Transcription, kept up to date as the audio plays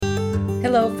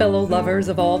Hello, fellow lovers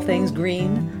of all things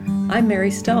green. I'm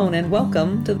Mary Stone, and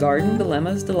welcome to Garden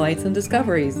Dilemmas, Delights, and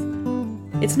Discoveries.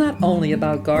 It's not only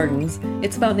about gardens,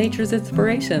 it's about nature's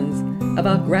inspirations,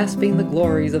 about grasping the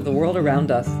glories of the world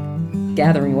around us,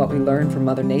 gathering what we learn from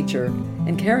Mother Nature,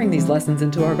 and carrying these lessons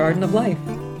into our garden of life.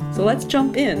 So let's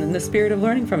jump in the spirit of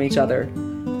learning from each other.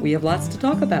 We have lots to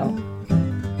talk about.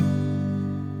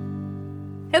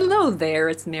 Hello there,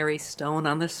 it's Mary Stone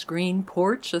on the screen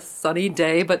porch. A sunny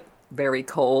day, but very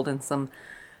cold, and some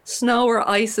snow or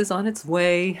ice is on its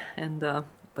way,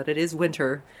 but it is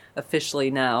winter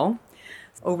officially now.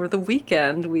 Over the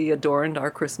weekend, we adorned our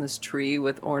Christmas tree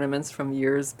with ornaments from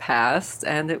years past,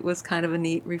 and it was kind of a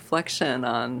neat reflection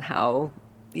on how,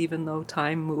 even though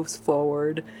time moves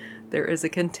forward, there is a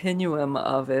continuum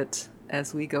of it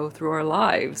as we go through our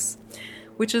lives,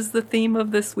 which is the theme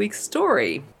of this week's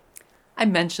story. I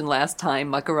mentioned last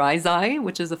time mycorrhizae,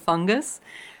 which is a fungus,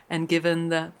 and given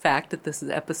the fact that this is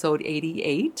episode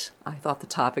 88, I thought the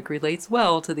topic relates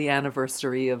well to the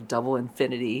anniversary of double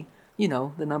infinity. You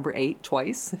know, the number 8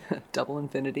 twice, double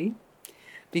infinity,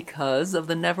 because of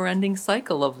the never-ending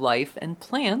cycle of life and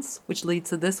plants, which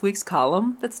leads to this week's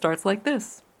column that starts like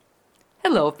this.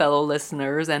 Hello, fellow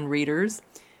listeners and readers.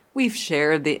 We've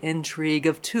shared the intrigue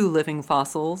of 2 living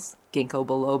fossils, Ginkgo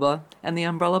biloba and the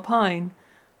umbrella pine,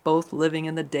 both living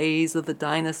in the days of the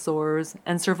dinosaurs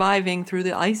and surviving through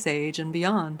the Ice Age and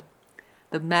beyond.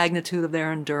 The magnitude of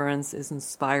their endurance is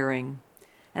inspiring,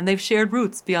 and they've shared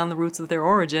roots beyond the roots of their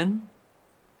origin.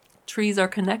 Trees are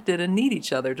connected and need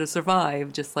each other to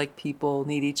survive, just like people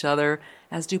need each other,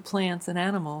 as do plants and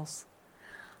animals.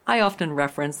 I often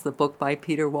reference the book by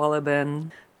Peter Wohlleben,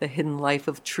 The Hidden Life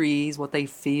of Trees, what they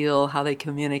feel, how they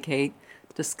communicate,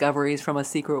 discoveries from a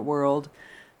secret world.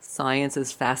 Science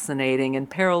is fascinating and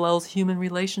parallels human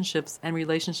relationships and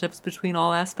relationships between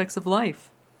all aspects of life.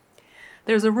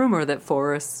 There's a rumor that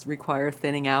forests require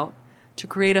thinning out to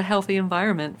create a healthy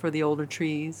environment for the older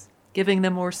trees, giving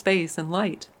them more space and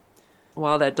light.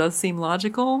 While that does seem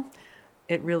logical,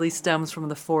 it really stems from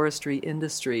the forestry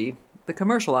industry, the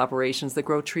commercial operations that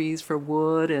grow trees for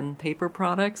wood and paper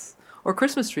products, or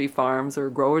Christmas tree farms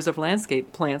or growers of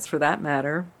landscape plants for that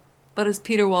matter. But as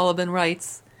Peter Wohlleben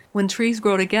writes, when trees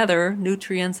grow together,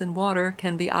 nutrients and water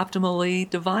can be optimally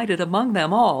divided among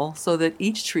them all so that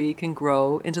each tree can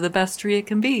grow into the best tree it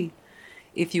can be.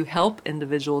 If you help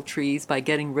individual trees by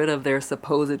getting rid of their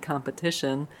supposed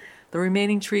competition, the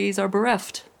remaining trees are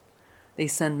bereft. They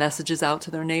send messages out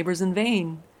to their neighbors in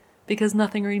vain, because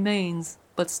nothing remains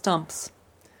but stumps.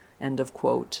 End of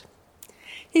quote.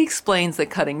 He explains that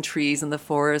cutting trees in the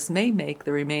forest may make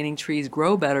the remaining trees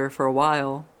grow better for a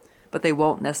while, but they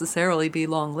won't necessarily be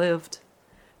long-lived.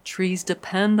 Trees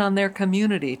depend on their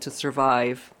community to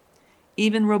survive.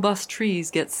 Even robust trees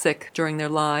get sick during their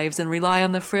lives and rely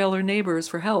on the frailer neighbors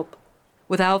for help.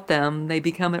 Without them, they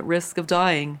become at risk of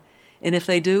dying, and if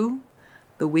they do,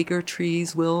 the weaker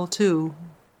trees will too.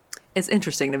 It's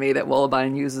interesting to me that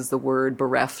Wohlleben uses the word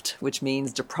bereft, which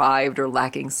means deprived or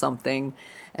lacking something,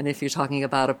 and if you're talking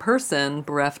about a person,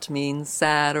 bereft means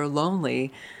sad or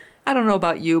lonely. I don't know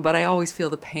about you, but I always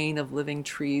feel the pain of living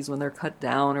trees when they're cut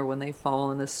down or when they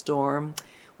fall in a storm.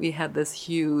 We had this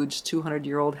huge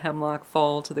 200-year-old hemlock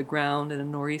fall to the ground in a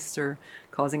nor'easter,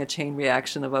 causing a chain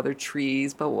reaction of other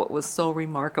trees. But what was so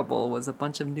remarkable was a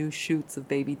bunch of new shoots of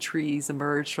baby trees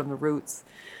emerged from the roots.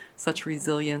 Such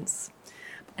resilience.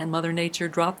 And Mother Nature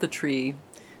dropped the tree,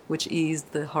 which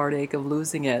eased the heartache of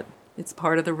losing it. It's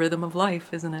part of the rhythm of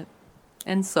life, isn't it?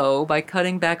 And so, by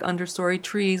cutting back understory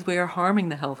trees, we are harming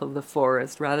the health of the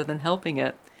forest rather than helping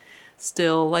it.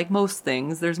 Still, like most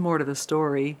things, there's more to the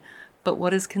story. But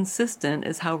what is consistent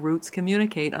is how roots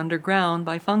communicate underground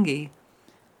by fungi.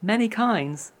 Many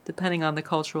kinds, depending on the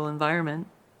cultural environment.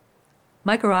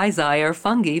 Mycorrhizae are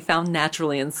fungi found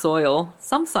naturally in soil,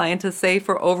 some scientists say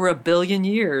for over 1 billion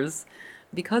years.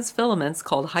 Because filaments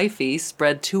called hyphae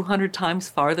spread 200 times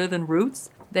farther than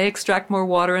roots, they extract more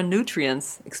water and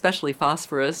nutrients, especially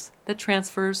phosphorus, that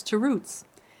transfers to roots.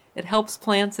 It helps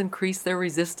plants increase their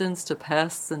resistance to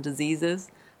pests and diseases,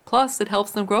 plus it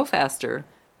helps them grow faster,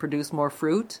 produce more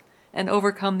fruit, and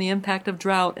overcome the impact of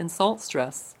drought and salt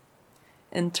stress.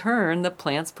 In turn, the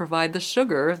plants provide the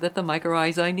sugar that the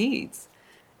mycorrhizae needs.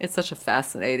 It's such a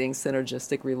fascinating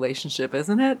synergistic relationship,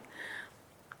 isn't it?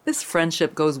 This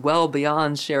friendship goes well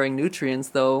beyond sharing nutrients,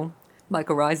 though.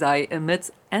 Mycorrhizae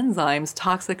emits enzymes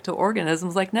toxic to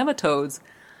organisms like nematodes.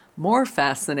 More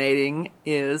fascinating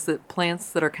is that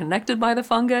plants that are connected by the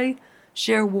fungi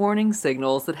share warning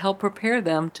signals that help prepare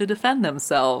them to defend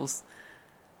themselves.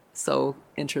 So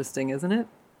interesting, isn't it?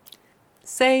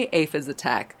 Say aphids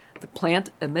attack. The plant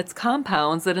emits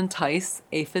compounds that entice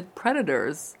aphid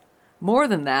predators. More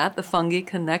than that, the fungi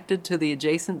connected to the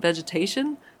adjacent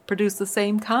vegetation produce the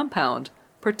same compound,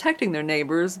 protecting their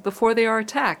neighbors before they are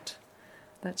attacked.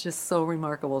 That's just so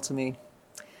remarkable to me.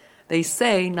 They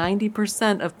say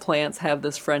 90% of plants have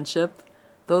this friendship,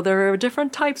 though there are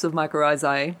different types of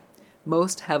mycorrhizae.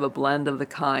 Most have a blend of the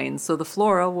kind, so the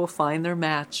flora will find their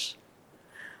match.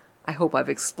 I hope I've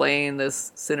explained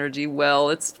this synergy well.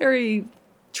 It's very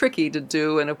tricky to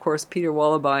do, and of course Peter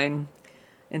Wollebine,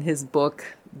 in his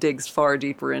book, digs far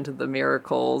deeper into the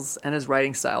miracles, and his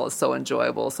writing style is so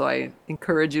enjoyable, so I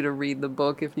encourage you to read the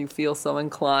book if you feel so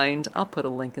inclined. I'll put a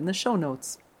link in the show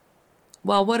notes.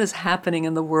 While what is happening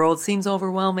in the world seems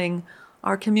overwhelming,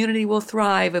 our community will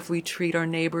thrive if we treat our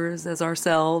neighbors as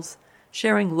ourselves,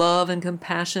 sharing love and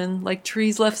compassion like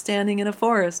trees left standing in a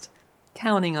forest,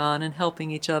 counting on and helping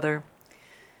each other.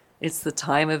 It's the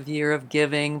time of year of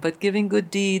giving, but giving good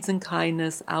deeds and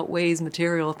kindness outweighs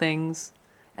material things,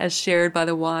 as shared by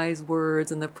the wise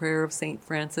words in the prayer of St.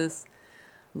 Francis.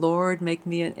 Lord, make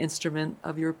me an instrument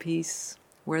of your peace.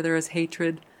 Where there is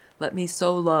hatred, let me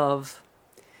sow love.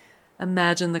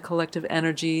 Imagine the collective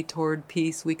energy toward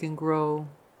peace we can grow.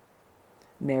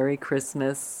 Merry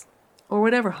Christmas, or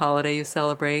whatever holiday you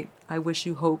celebrate. I wish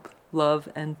you hope, love,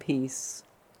 and peace.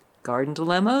 Garden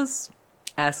Dilemmas?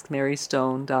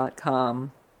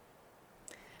 AskMaryStone.com.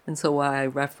 And so why I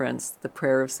referenced the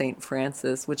prayer of St.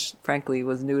 Francis, which frankly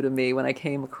was new to me when I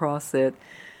came across it,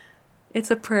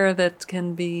 it's a prayer that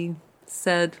can be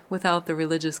said without the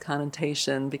religious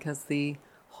connotation, because the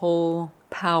whole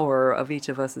power of each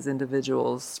of us as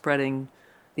individuals, spreading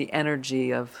the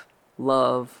energy of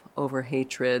love over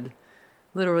hatred,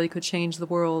 literally could change the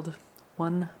world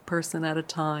one person at a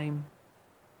time.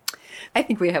 I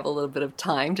think we have a little bit of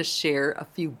time to share a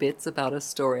few bits about a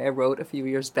story I wrote a few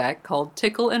years back called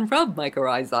Tickle and Rub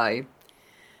Mycorrhizae.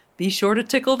 Be sure to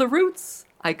tickle the roots.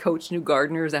 I coach new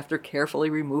gardeners after carefully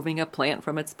removing a plant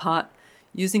from its pot.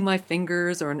 Using my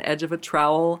fingers or an edge of a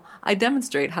trowel, I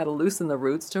demonstrate how to loosen the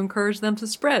roots to encourage them to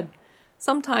spread.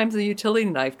 Sometimes a utility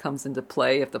knife comes into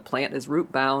play if the plant is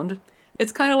root bound.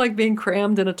 It's kind of like being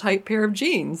crammed in a tight pair of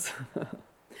jeans.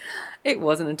 It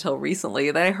wasn't until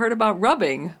recently that I heard about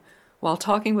rubbing while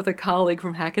talking with a colleague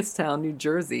from Hackettstown, New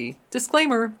Jersey.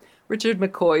 Disclaimer, Richard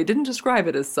McCoy didn't describe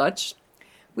it as such.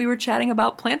 We were chatting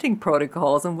about planting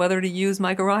protocols and whether to use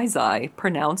mycorrhizae,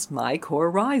 pronounced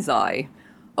mycorrhizae.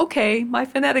 Okay, my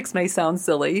phonetics may sound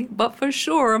silly, but for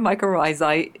sure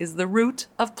mycorrhizae is the root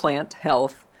of plant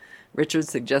health. Richard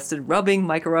suggested rubbing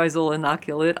mycorrhizal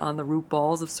inoculate on the root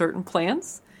balls of certain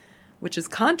plants, which is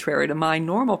contrary to my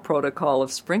normal protocol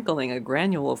of sprinkling a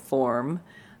granule form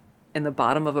in the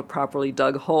bottom of a properly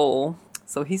dug hole.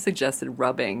 So he suggested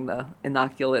rubbing the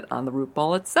inoculate on the root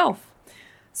ball itself.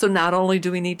 So not only do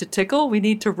we need to tickle, we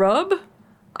need to rub.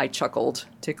 I chuckled.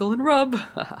 Tickle and rub.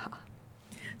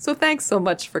 So thanks so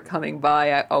much for coming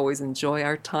by. I always enjoy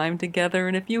our time together,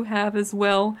 and if you have as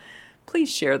well,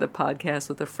 please share the podcast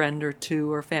with a friend or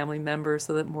two or family member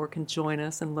so that more can join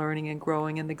us in learning and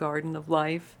growing in the garden of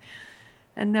life.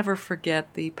 And never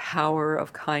forget the power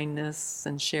of kindness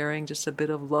and sharing just a bit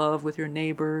of love with your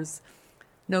neighbors.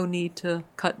 No need to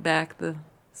cut back the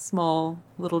small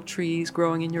little trees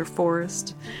growing in your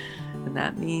forest. And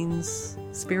that means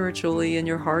spiritually in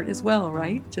your heart as well,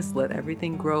 right? Just let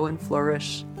everything grow and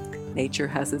flourish. Nature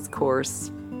has its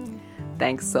course.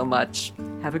 Thanks so much.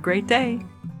 Have a great day.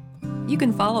 You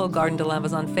can follow Garden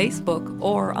Dilemmas on Facebook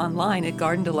or online at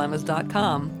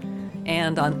gardendilemmas.com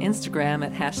and on Instagram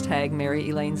at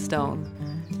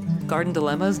 #MaryElaineStone. Garden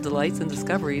Dilemmas, Delights, and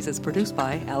Discoveries is produced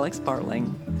by Alex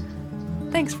Bartling.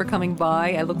 Thanks for coming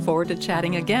by. I look forward to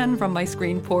chatting again from my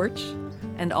screen porch.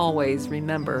 And always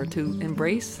remember to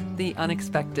embrace the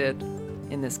unexpected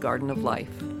in this garden of life.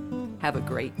 Have a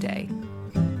great day.